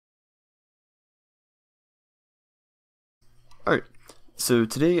Alright, so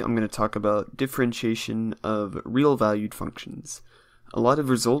today I'm going to talk about differentiation of real valued functions. A lot of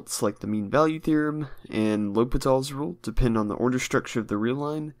results like the mean value theorem and L'Hopital's rule depend on the order structure of the real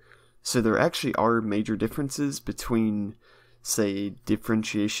line, so there actually are major differences between, say,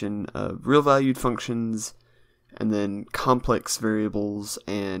 differentiation of real valued functions and then complex variables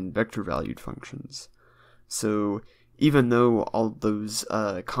and vector valued functions. So even though all those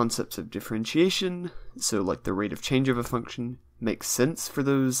concepts of differentiation, so like the rate of change of a function, make sense for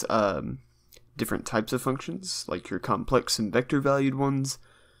those different types of functions, like your complex and vector valued ones,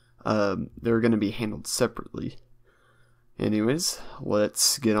 they're going to be handled separately. Anyways,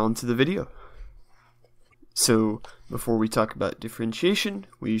 let's get on to the video. So before we talk about differentiation,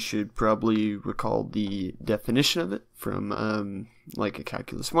 we should probably recall the definition of it from like a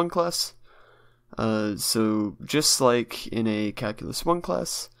Calculus 1 class. So just like in a Calculus 1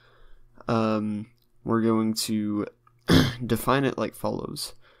 class, we're going to define it like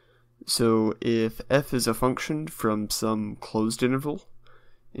follows. So if f is a function from some closed interval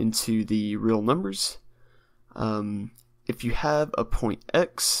into the real numbers, if you have a point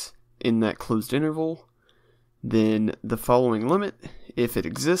x in that closed interval, then the following limit, if it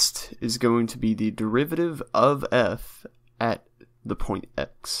exists, is going to be the derivative of f at the point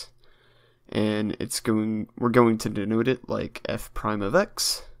x. And we're going to denote it like f prime of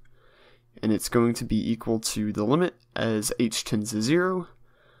x, and it's going to be equal to the limit as h tends to 0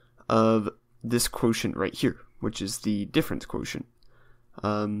 of this quotient right here, which is the difference quotient.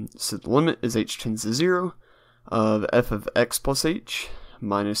 So the limit is h tends to 0 of f of x plus h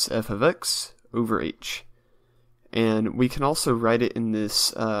minus f of x over h. And we can also write it in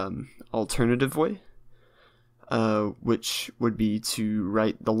this alternative way, which would be to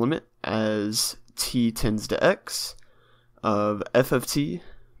write the limit as t tends to x of f of t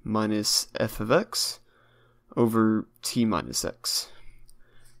minus f of x over t minus x.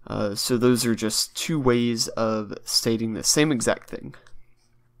 So those are just two ways of stating the same exact thing.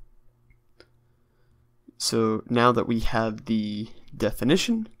 So now that we have the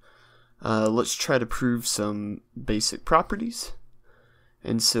definition, let's try to prove some basic properties.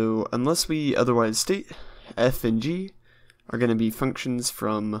 And so unless we otherwise state, f and g are going to be functions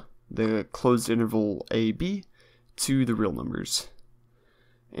from the closed interval a, b to the real numbers.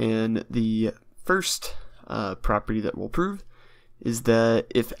 And the first property that we'll prove is that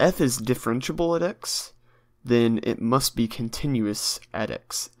if f is differentiable at x, then it must be continuous at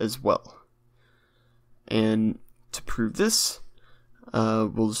x as well. And to prove this,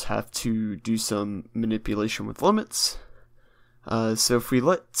 we'll just have to do some manipulation with limits. So if we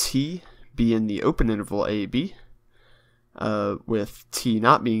let t be in the open interval a, b, with t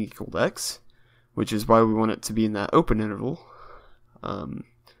not being equal to x, which is why we want it to be in that open interval, and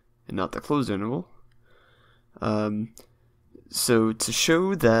not the closed interval. So to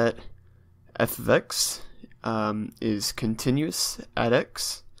show that f of x is continuous at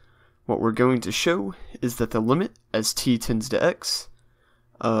x, what we're going to show is that the limit as t tends to x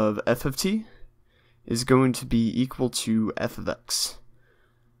of f of t is going to be equal to f of x.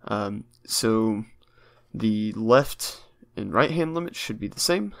 So the left and right hand limit should be the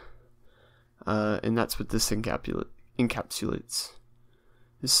same, and that's what this encapsulates.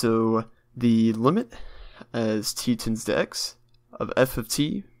 So the limit as t tends to x of f of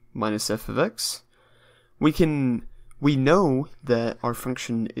t minus f of x, we know that our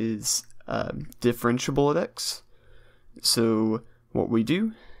function is differentiable at x. So what we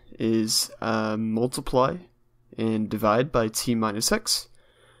do is multiply and divide by t minus x.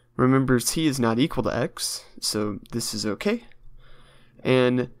 Remember, t is not equal to x, so this is okay.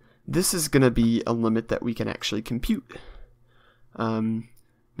 And this is going to be a limit that we can actually compute.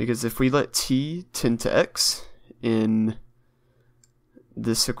 Because if we let t tend to x in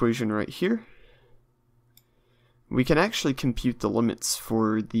this equation right here, we can actually compute the limits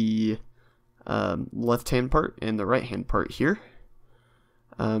for the left-hand part and the right-hand part here.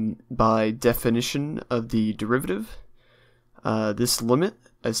 By definition of the derivative, this limit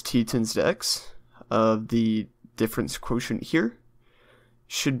as t tends to x of the difference quotient here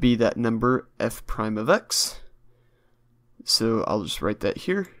should be that number f prime of x. So I'll just write that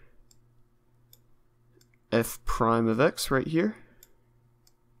here, f prime of x right here.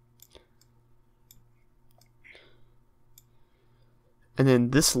 And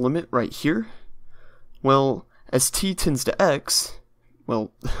then this limit right here, well, as t tends to x,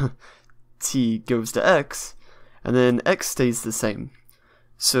 well, t goes to x, and then x stays the same.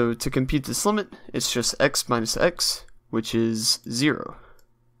 So to compute this limit, it's just x minus x, which is 0.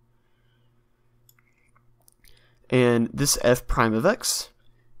 And this f prime of x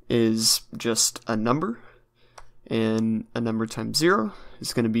is just a number, and a number times 0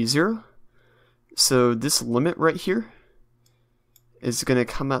 is going to be 0. So this limit right here is going to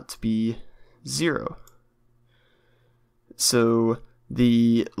come out to be 0. So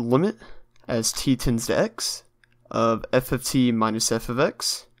the limit as t tends to x of f of t minus f of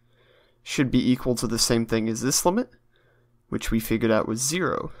x should be equal to the same thing as this limit, which we figured out was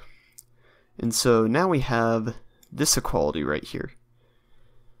 0. And so now we have this equality right here.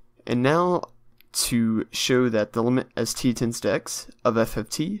 And now to show that the limit as t tends to x of f of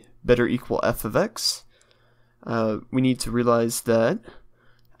t better equal f of x, we need to realize that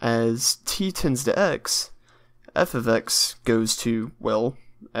as t tends to x, f of x goes to, well,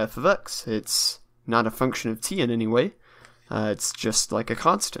 f of x. It's not a function of t in any way. It's just like a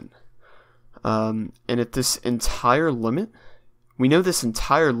constant. And if this entire limit, we know this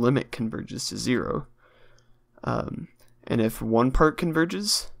entire limit converges to 0. And if one part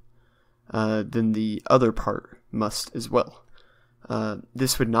converges, then the other part must as well.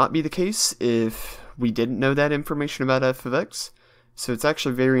 This would not be the case if we didn't know that information about f of x. So it's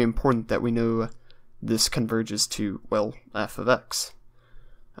actually very important that we know this converges to, well, f of x.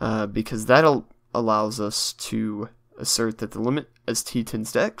 Because that allows us to assert that the limit as t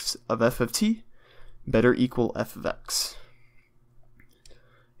tends to x of f of t better equal f of x.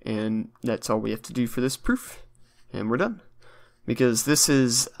 And that's all we have to do for this proof, and we're done. Because this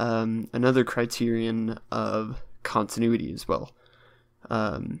is another criterion of continuity as well.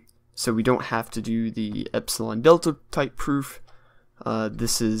 So we don't have to do the epsilon delta type proof.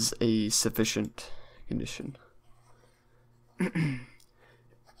 This is a sufficient condition.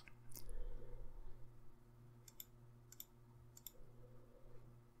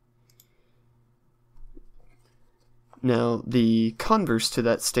 Now, the converse to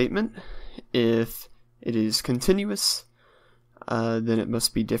that statement, if it is continuous, then it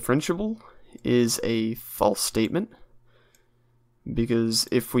must be differentiable, is a false statement, because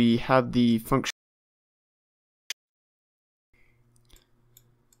if we have the function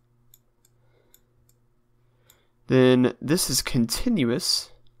then this is continuous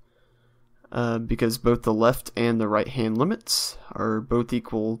because both the left and the right hand limits are both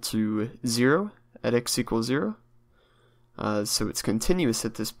equal to 0 at x equals 0. So it's continuous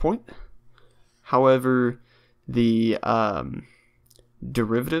at this point. However, the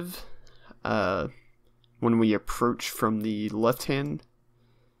derivative, when we approach from the left hand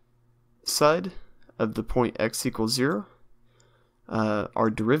side of the point x equals 0, our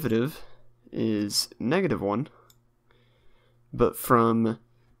derivative is -1. But from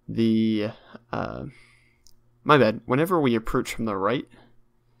the, my bad, whenever we approach from the right,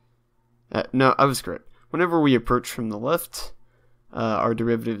 no, I was correct. Whenever we approach from the left, our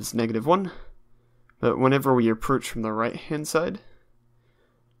derivative is -1. But whenever we approach from the right hand side,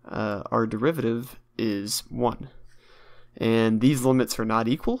 our derivative is 1. And these limits are not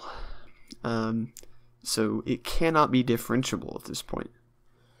equal, so it cannot be differentiable at this point.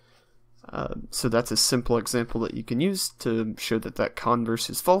 So that's a simple example that you can use to show that that converse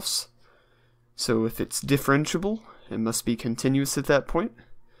is false. So if it's differentiable, it must be continuous at that point.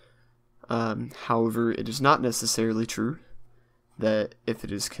 However, it is not necessarily true that if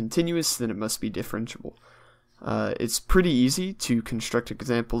it is continuous, then it must be differentiable. It's pretty easy to construct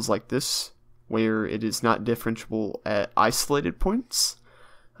examples like this, where it is not differentiable at isolated points,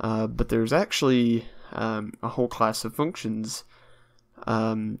 but there's actually a whole class of functions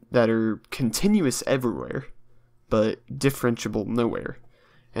that are continuous everywhere, but differentiable nowhere.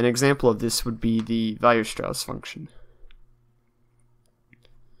 An example of this would be the Weierstrass function.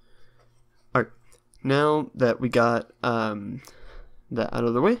 Alright, now that we got that out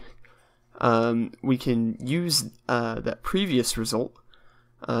of the way, we can use that previous result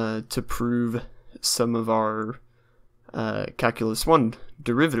to prove some of our Calculus 1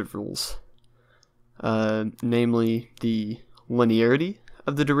 derivative rules, namely the linearity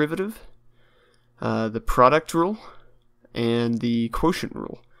of the derivative, the product rule, and the quotient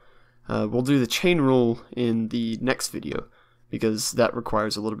rule. We'll do the chain rule in the next video because that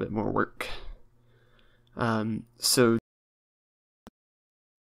requires a little bit more work. So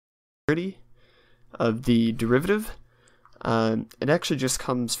linearity of the derivative, it actually just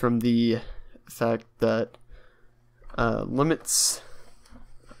comes from the fact that limits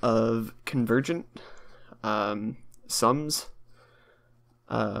of convergent sums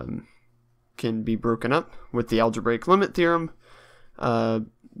can be broken up with the algebraic limit theorem,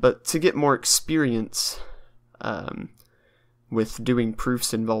 but to get more experience with doing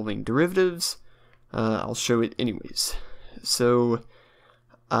proofs involving derivatives, I'll show it anyways. So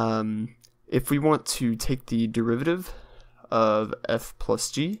if we want to take the derivative of f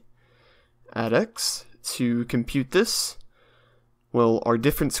plus g at x, to compute this, well, our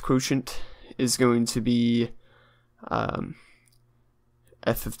difference quotient is going to be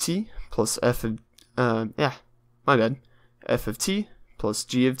f of t plus f of, f of t plus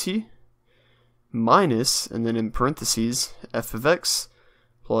g of t minus, and then in parentheses, f of x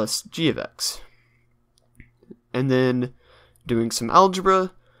plus g of x. And then doing some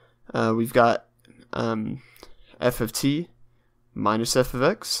algebra, we've got f of t minus f of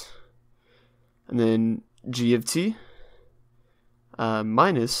x, and then g of t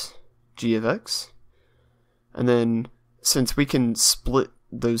minus g of x. And then since we can split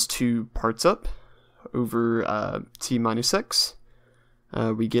those two parts up over t minus x,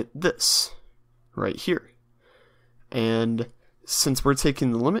 we get this right here. And since we're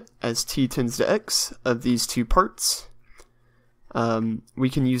taking the limit as t tends to x of these two parts, we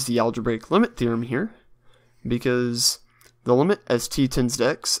can use the algebraic limit theorem here, because the limit as t tends to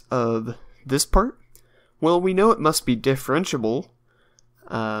x of this part, well, we know it must be differentiable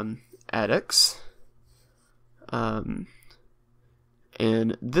at x, and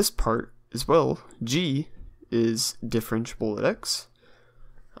this part as well, g, is differentiable at x.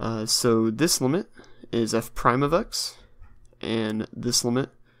 So this limit is f prime of x, and this limit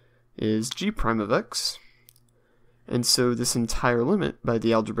is g prime of x. And so this entire limit by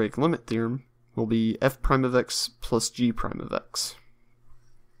the algebraic limit theorem will be f prime of x plus g prime of x.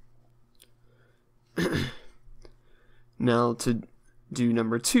 Now to do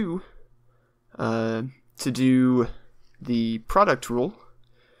number 2, to do the product rule.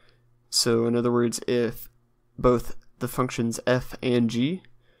 So in other words, if both the functions f and g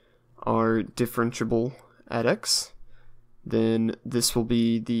are differentiable at x, then this will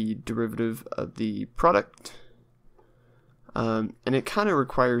be the derivative of the product. And it kind of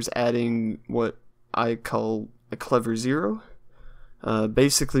requires adding what I call a clever zero.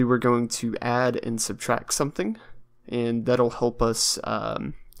 Basically, we're going to add and subtract something, and that'll help us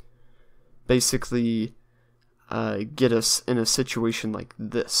basically get us in a situation like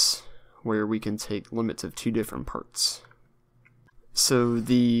this, where we can take limits of two different parts. So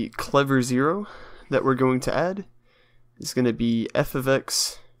the clever zero that we're going to add is going to be f of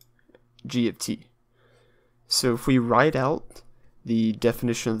x g of t. So if we write out the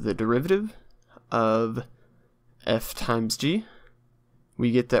definition of the derivative of f times g,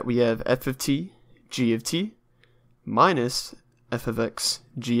 we get that we have f of t g of t minus f of x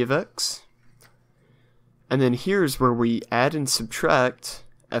g of x. And then here's where we add and subtract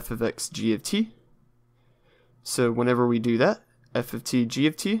f of x g of t. So whenever we do that, f of t g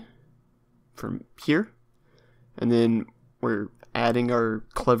of t from here, and then we're adding our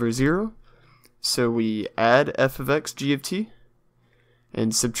clever zero, so we add f of x g of t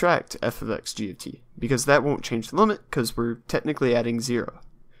and subtract f of x g of t, because that won't change the limit because we're technically adding 0.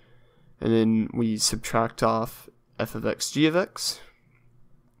 And then we subtract off f of x g of x.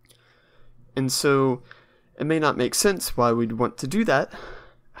 And so it may not make sense why we'd want to do that.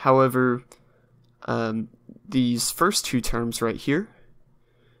 However, these first two terms right here,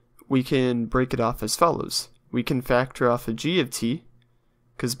 we can break it off as follows. We can factor off a g of t,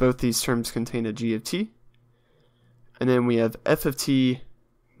 because both these terms contain a g of t, and then we have f of t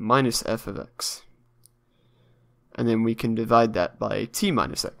minus f of x. And then we can divide that by t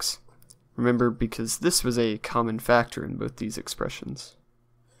minus x. Remember, because this was a common factor in both these expressions.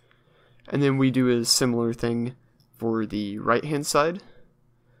 And then we do a similar thing for the right-hand side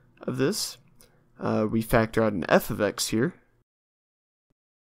of this. We factor out an f of x here.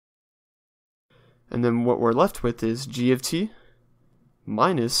 And then what we're left with is g of t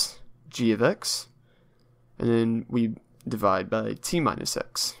minus g of x. And then we divide by t minus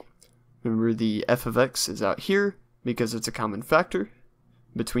x. Remember, the f of x is out here because it's a common factor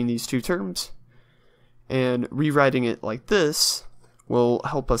between these two terms. And rewriting it like this will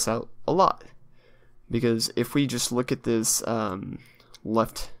help us out a lot. Because if we just look at this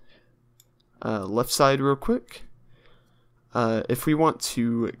left side real quick, if we want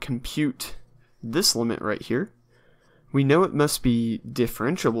to compute this limit right here, we know it must be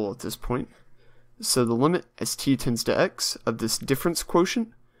differentiable at this point. So the limit as t tends to x of this difference quotient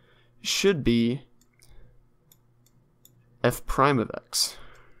should be f prime of x.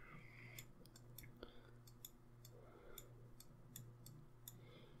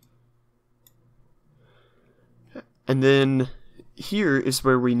 And then here is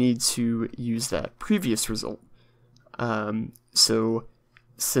where we need to use that previous result. So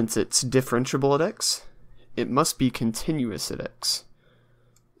since it's differentiable at x, it must be continuous at x.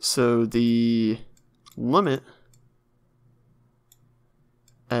 So the limit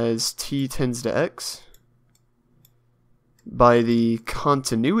as t tends to x by the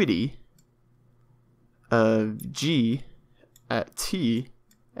continuity of g at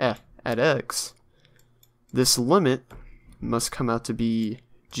at x, this limit must come out to be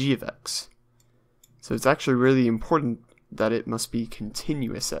g of x. So it's actually really important that it must be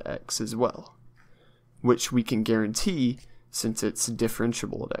continuous at x as well, which we can guarantee since it's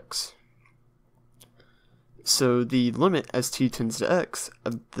differentiable at x. So the limit as t tends to x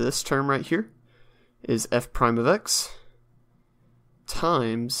of this term right here is f prime of x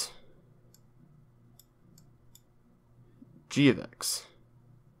times g of x.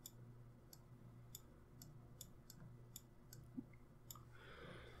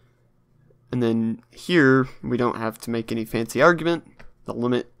 And then here, we don't have to make any fancy argument. The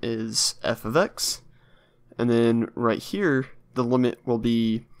limit is f of x. And then right here, the limit will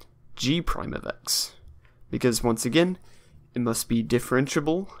be g prime of x. Because once again, it must be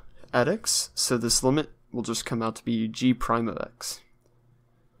differentiable at x, so this limit will just come out to be g prime of x.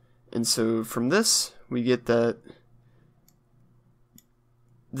 And so from this, we get that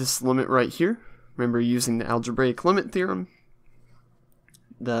this limit right here, remember using the algebraic limit theorem,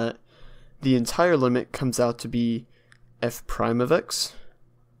 that the entire limit comes out to be f prime of x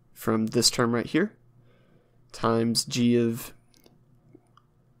from this term right here times g of,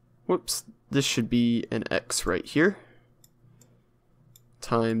 this should be an x right here,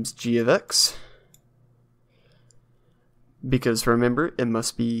 times g of x, because remember it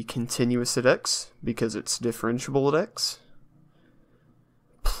must be continuous at x because it's differentiable at x,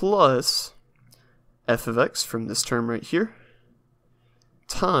 plus f of x from this term right here,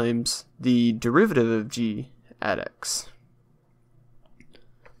 times the derivative of g at x.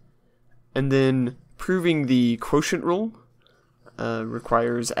 And then proving the quotient rule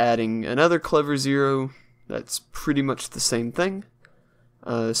requires adding another clever zero that's pretty much the same thing.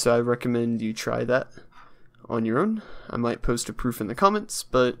 So I recommend you try that on your own. I might post a proof in the comments,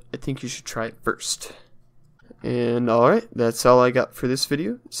 but I think you should try it first. And alright, that's all I got for this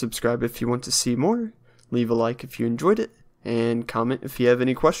video. Subscribe if you want to see more, leave a like if you enjoyed it, and comment if you have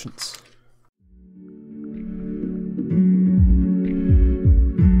any questions.